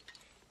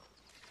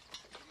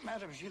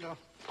 Madame Gillot,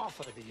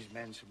 offer these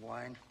men some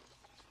wine.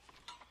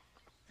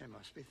 They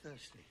must be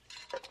thirsty.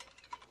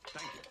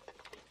 Thank you.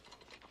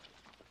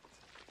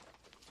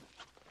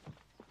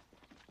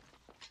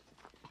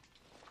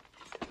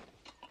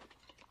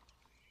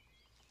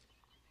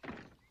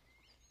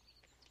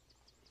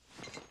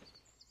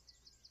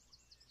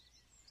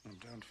 And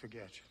don't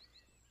forget.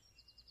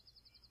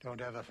 Don't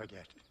ever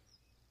forget.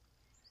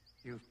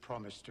 You've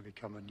promised to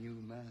become a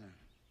new man.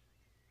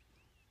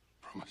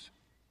 Promise?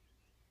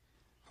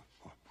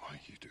 Why are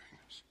you doing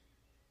this?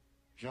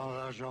 Jean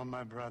Valjean,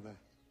 my brother,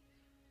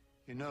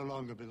 you no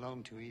longer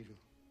belong to evil.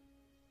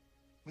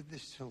 With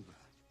this silver,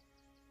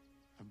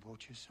 I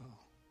bought your soul.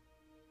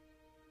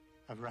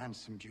 I've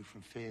ransomed you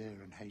from fear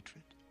and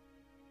hatred.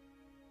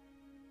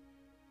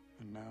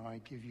 And now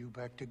I give you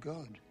back to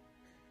God.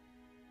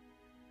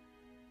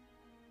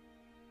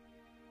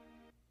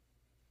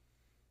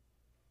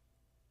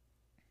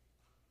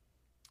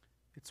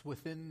 It's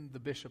within the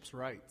bishop's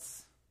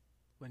rights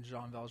when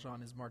Jean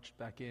Valjean is marched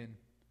back in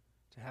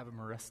to have him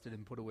arrested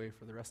and put away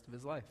for the rest of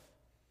his life.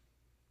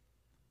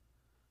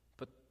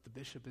 But the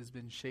bishop has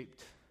been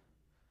shaped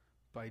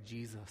by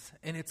Jesus.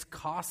 And it's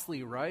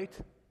costly, right?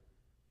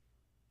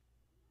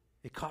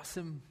 It costs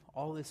him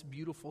all this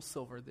beautiful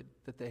silver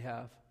that they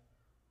have.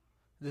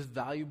 This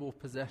valuable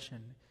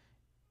possession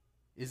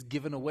is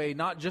given away.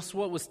 Not just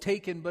what was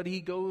taken, but he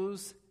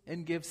goes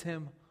and gives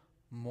him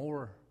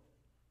more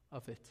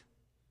of it.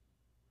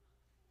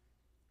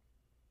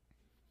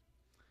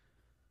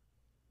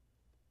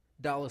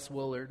 Dallas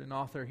Willard, an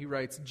author, he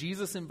writes,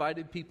 Jesus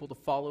invited people to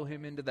follow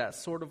him into that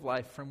sort of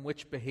life from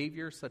which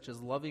behavior such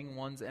as loving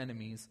one's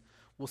enemies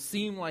will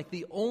seem like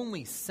the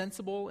only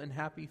sensible and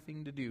happy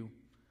thing to do.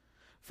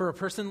 For a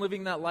person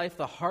living that life,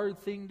 the hard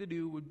thing to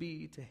do would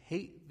be to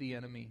hate the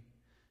enemy,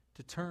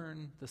 to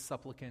turn the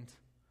supplicant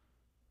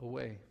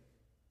away.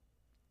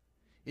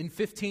 In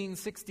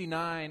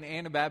 1569,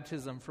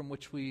 Anabaptism, from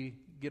which we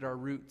get our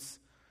roots,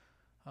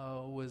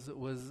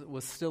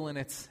 was still in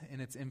its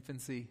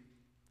infancy.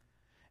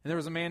 And there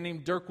was a man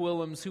named Dirk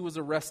Willems who was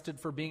arrested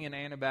for being an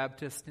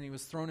Anabaptist, and he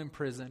was thrown in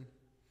prison.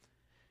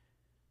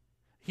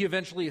 He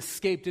eventually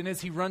escaped, and as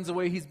he runs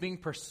away, he's being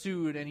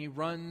pursued, and he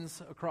runs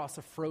across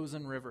a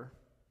frozen river.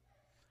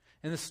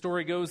 And the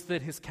story goes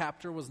that his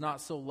captor was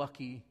not so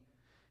lucky.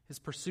 His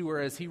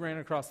pursuer, as he ran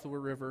across the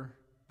river,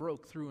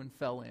 broke through and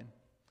fell in.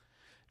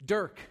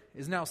 Dirk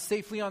is now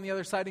safely on the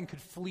other side and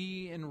could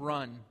flee and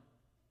run.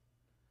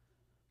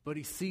 But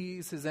he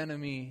sees his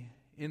enemy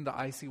in the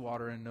icy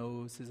water and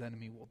knows his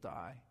enemy will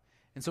die.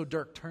 And so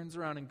Dirk turns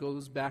around and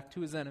goes back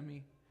to his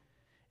enemy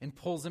and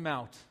pulls him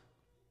out.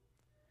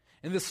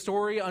 And the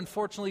story,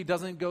 unfortunately,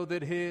 doesn't go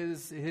that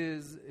his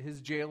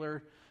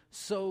jailer,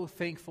 so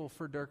thankful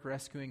for Dirk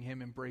rescuing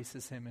him,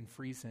 embraces him and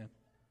frees him.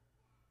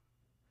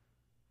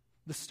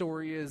 The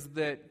story is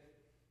that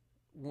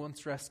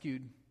once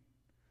rescued,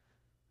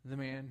 the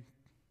man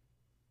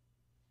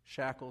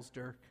shackles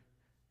Dirk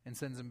and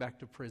sends him back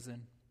to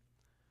prison,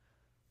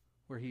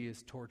 where he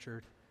is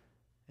tortured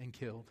and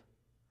killed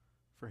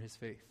for his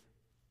faith.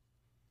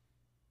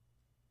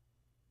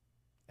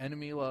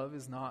 Enemy love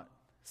is not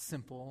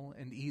simple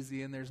and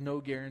easy, and there's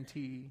no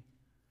guarantee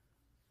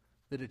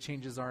that it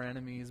changes our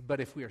enemies, but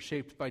if we are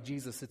shaped by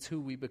Jesus, it's who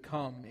we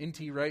become.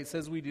 N.T. Wright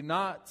says we do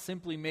not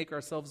simply make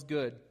ourselves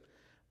good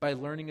by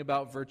learning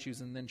about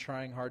virtues and then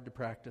trying hard to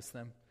practice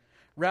them.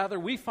 Rather,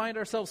 we find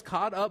ourselves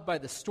caught up by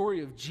the story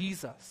of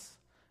Jesus,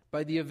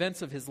 by the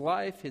events of his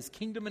life, his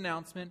kingdom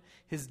announcement,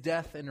 his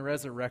death and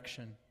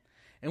resurrection.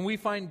 And we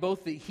find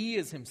both that he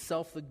is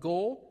himself the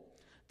goal,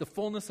 the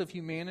fullness of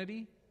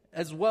humanity,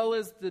 as well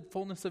as the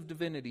fullness of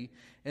divinity,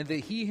 and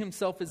that he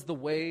himself is the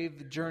way,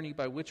 the journey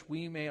by which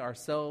we may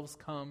ourselves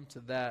come to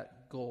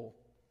that goal.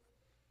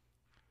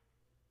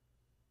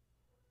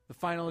 The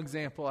final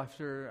example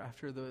after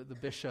the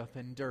bishop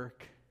and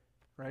Dirk,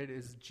 right,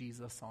 is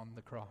Jesus on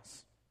the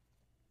cross.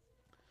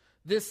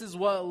 This is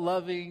what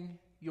loving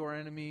your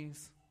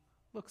enemies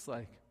looks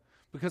like.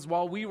 Because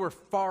while we were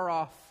far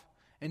off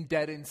and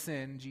dead in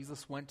sin,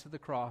 Jesus went to the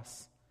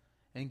cross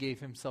and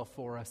gave himself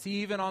for us.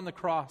 He even on the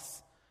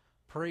cross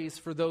prays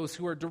for those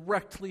who are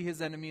directly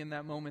his enemy in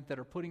that moment that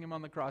are putting him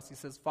on the cross. He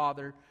says,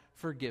 Father,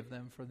 forgive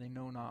them, for they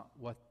know not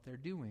what they're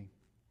doing.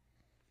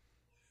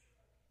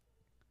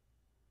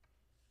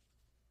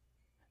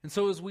 And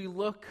so as we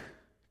look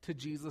to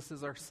Jesus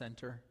as our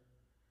center,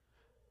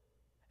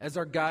 as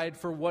our guide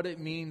for what it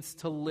means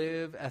to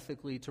live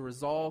ethically, to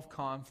resolve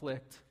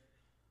conflict,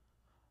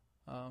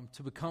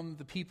 to become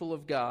the people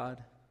of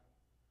God,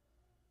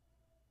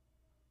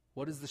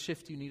 what is the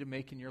shift you need to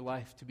make in your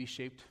life to be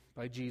shaped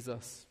by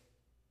Jesus?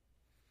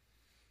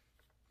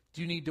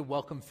 Do you need to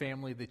welcome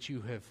family that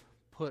you have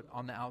put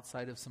on the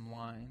outside of some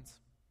lines?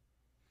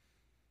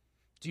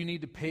 Do you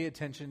need to pay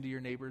attention to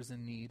your neighbors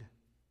in need?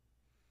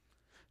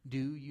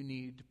 Do you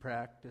need to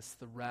practice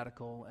the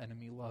radical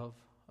enemy love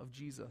of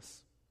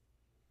Jesus?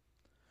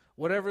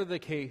 Whatever the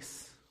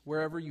case,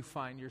 wherever you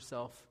find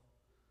yourself,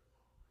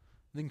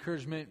 the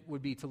encouragement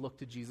would be to look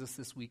to Jesus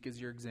this week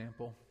as your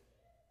example.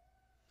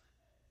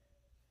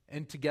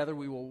 And together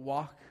we will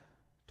walk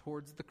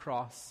towards the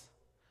cross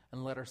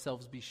and let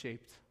ourselves be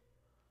shaped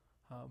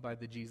by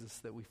the Jesus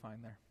that we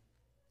find there.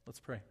 Let's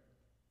pray.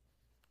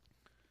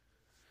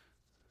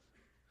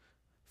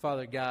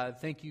 Father God,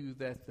 thank you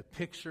that the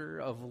picture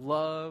of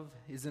love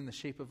is in the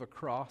shape of a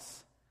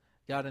cross.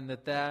 God, and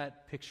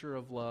that picture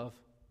of love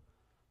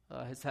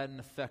has had an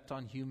effect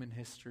on human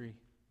history.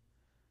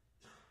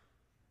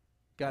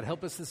 God,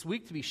 help us this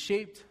week to be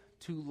shaped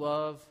to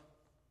love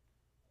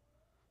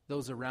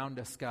those around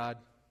us, God.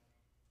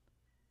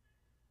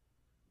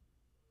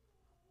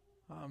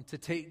 To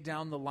take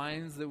down the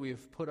lines that we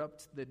have put up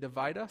that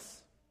divide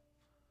us.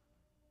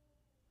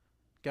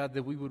 God,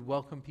 that we would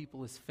welcome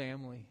people as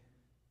family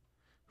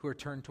who are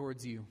turned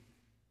towards you.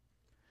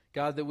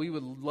 God, that we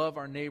would love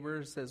our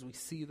neighbors as we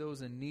see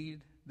those in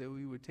need, that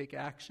we would take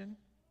action.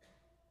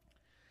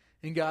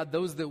 And God,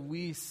 those that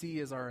we see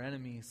as our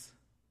enemies,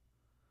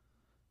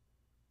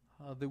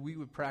 that we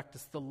would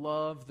practice the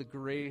love, the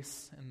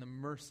grace, and the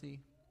mercy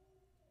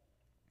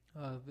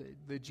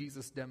that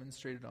Jesus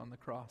demonstrated on the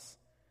cross.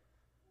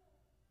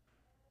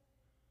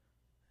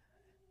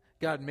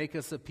 God, make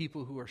us a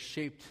people who are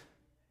shaped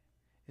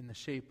in the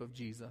shape of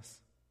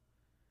Jesus.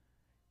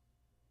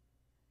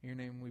 In your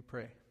name we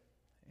pray.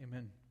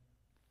 Amen.